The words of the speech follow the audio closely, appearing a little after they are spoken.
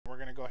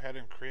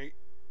create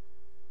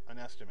an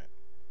estimate.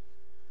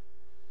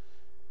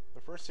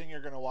 The first thing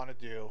you're going to want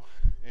to do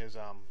is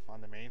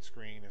on the main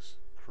screen is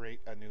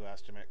create a new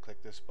estimate.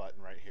 Click this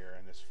button right here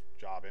and this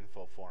job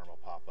info form will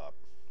pop up.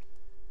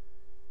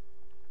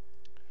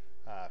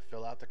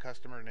 Fill out the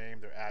customer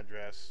name, their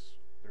address,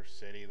 their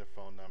city, their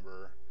phone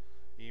number,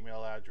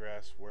 email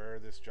address, where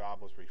this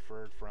job was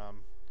referred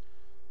from,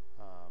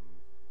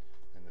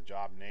 and the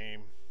job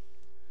name.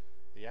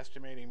 The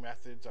estimating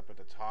methods up at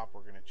the top,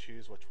 we're going to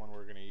choose which one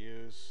we're going to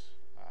use.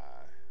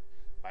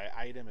 By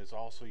item is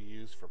also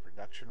used for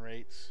production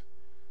rates.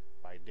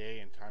 By day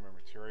and time of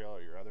material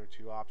are your other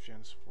two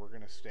options. We're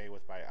going to stay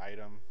with by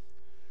item.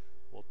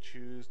 We'll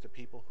choose the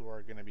people who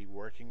are going to be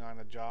working on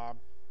a job,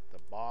 the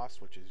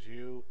boss, which is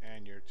you,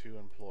 and your two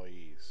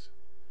employees.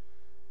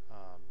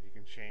 You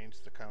can change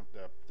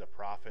the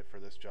profit for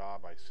this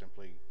job by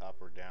simply up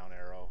or down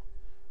arrow.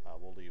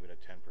 We'll leave it at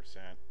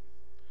 10%.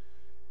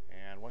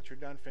 And once you're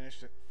done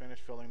finish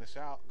filling this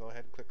out, go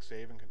ahead and click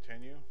save and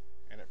continue,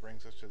 and it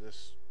brings us to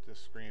this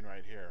screen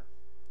right here.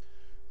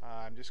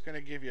 I'm just going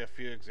to give you a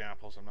few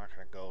examples. I'm not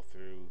going to go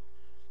through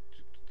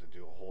to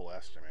do a whole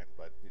estimate,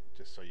 but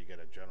just so you get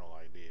a general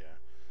idea.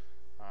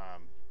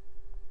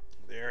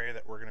 The area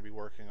that we're going to be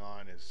working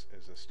on is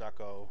a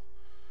stucco.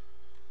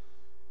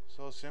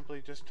 So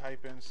simply just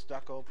type in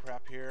stucco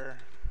prep here.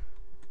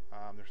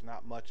 There's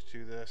not much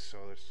to this,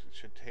 so it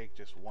should take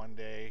just one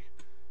day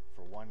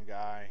for one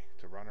guy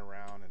to run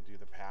around and do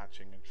the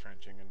patching and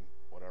trenching and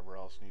whatever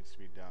else needs to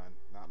be done.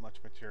 Not much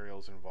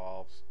materials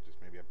involved, just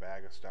maybe a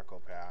bag of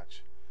stucco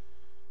patch.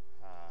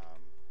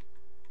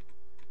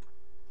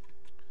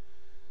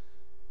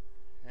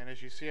 And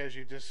as you see, as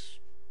you just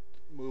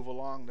move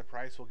along, the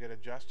price will get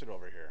adjusted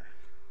over here.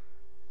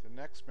 The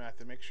next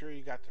method, make sure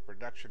you got the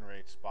production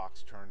rates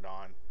box turned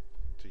on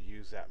to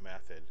use that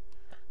method.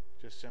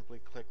 Just simply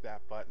click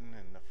that button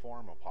and the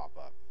form will pop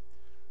up.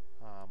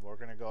 We're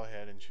going to go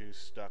ahead and choose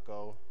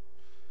stucco,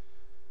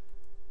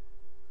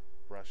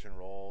 brush and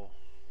roll.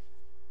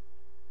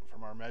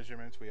 From our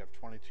measurements, we have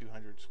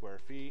 2,200 square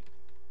feet,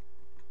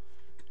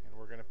 and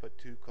we're going to put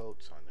 2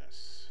 coats on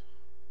this.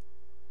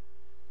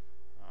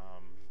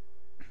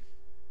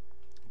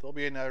 There'll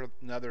be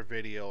another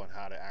video on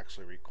how to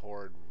actually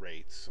record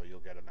rates, so you'll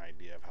get an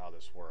idea of how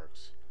this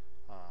works.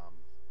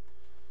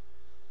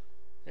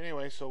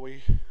 Anyway, so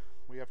we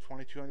have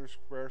 2,200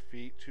 square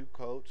feet, 2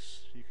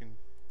 coats. You can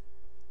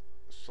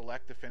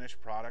select the finished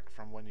product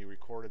from when you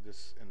recorded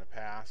this in the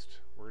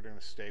past. We're going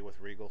to stay with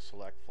Regal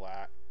Select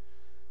Flat.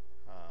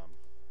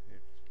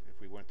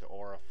 If we went to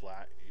Aura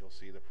Flat, you'll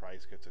see the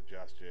price gets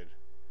adjusted.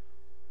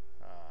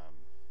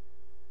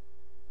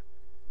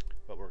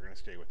 But we're going to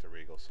stay with the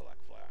Regal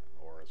Select Flat.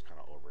 Aura is kind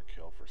of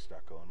overkill for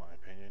stucco in my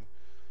opinion.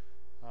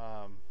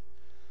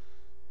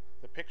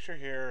 The picture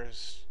here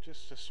is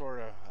just a sort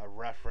of a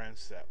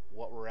reference that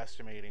what we're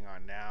estimating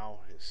on now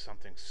is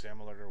something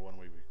similar to when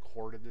we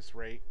recorded this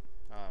rate.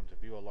 To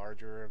view a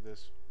larger of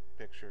this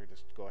picture,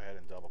 just go ahead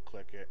and double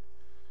click it,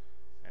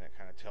 and it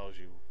kind of tells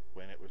you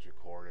when it was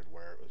recorded,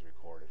 where it was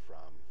recorded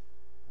from.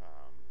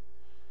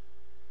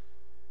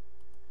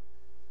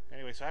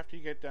 Anyway, so after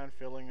you get done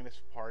filling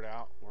this part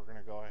out, we're going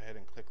to go ahead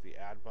and click the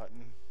add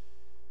button,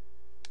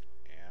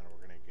 and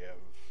we're going to give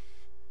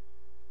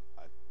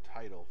a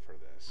title for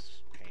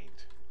this,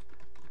 Paint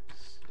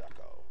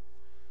Stucco.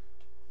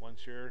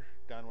 Once you're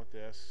done with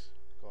this,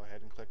 go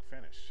ahead and click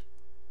finish,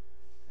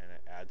 and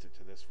it adds it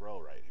to this row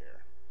right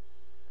here.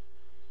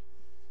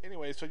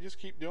 Anyway, so just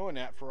keep doing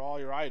that for all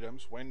your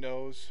items.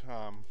 Windows, if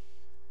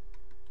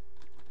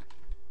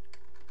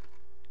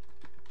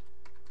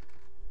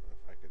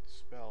I could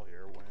spell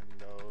here,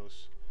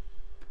 windows,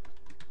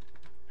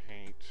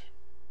 paint,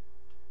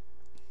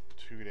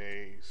 2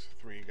 days,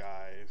 3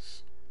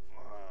 guys.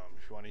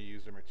 If you want to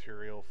use the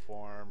material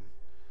form,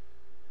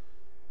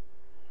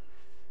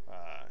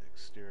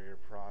 exterior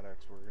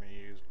products, we're going to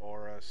use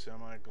Aura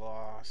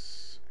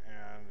semi-gloss,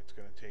 and it's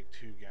going to take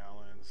 2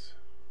 gallons.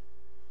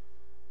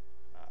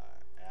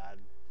 Add,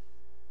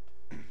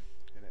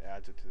 and it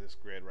adds it to this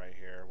grid right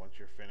here. Once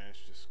you're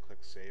finished, just click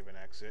save and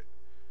exit,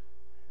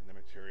 and the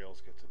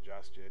materials gets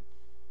adjusted.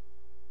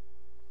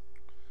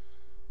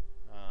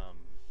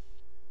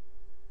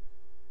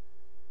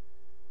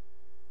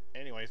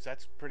 Anyways,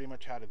 that's pretty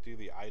much how to do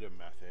the item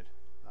method.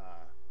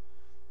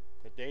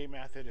 The day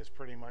method is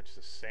pretty much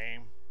the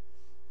same.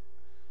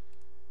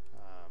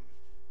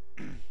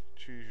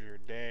 Choose your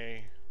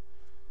day,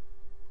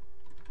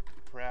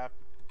 prep,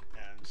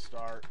 and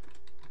start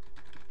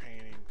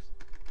painting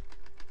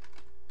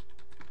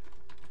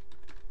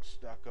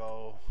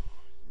stucco.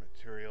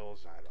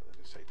 Materials, I don't know,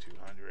 just say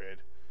 200.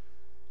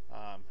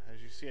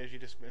 As you see,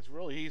 it's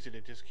really easy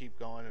to just keep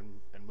going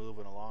and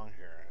moving along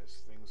here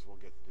as things will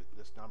get,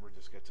 this number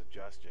just gets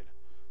adjusted.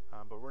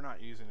 But we're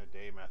not using a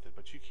day method,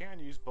 but you can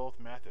use both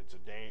methods, a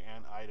day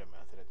and item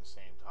method at the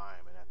same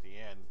time, and at the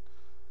end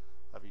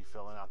of you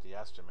filling out the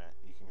estimate,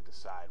 you can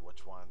decide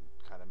which one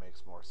kind of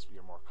makes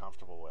you're more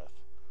comfortable with.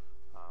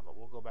 But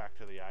we'll go back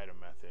to the item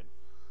method.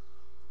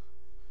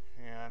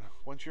 And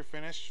once you're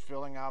finished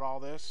filling out all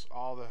this,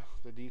 all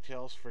the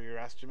details for your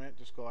estimate,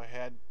 just go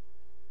ahead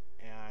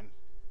and,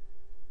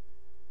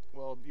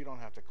 well, you don't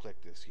have to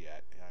click this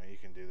yet. You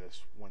can do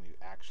this when you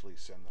actually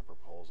send the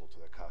proposal to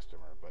the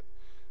customer. But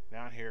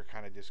down here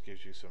kind of just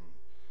gives you some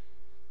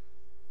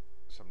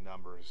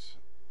numbers.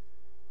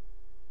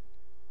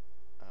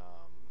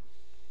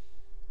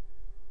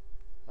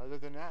 Other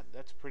than that,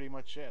 that's pretty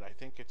much it. I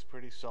think it's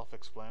pretty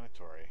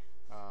self-explanatory.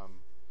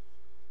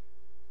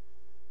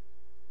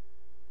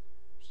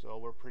 So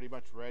we're pretty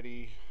much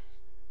ready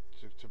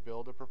to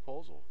build a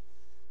proposal.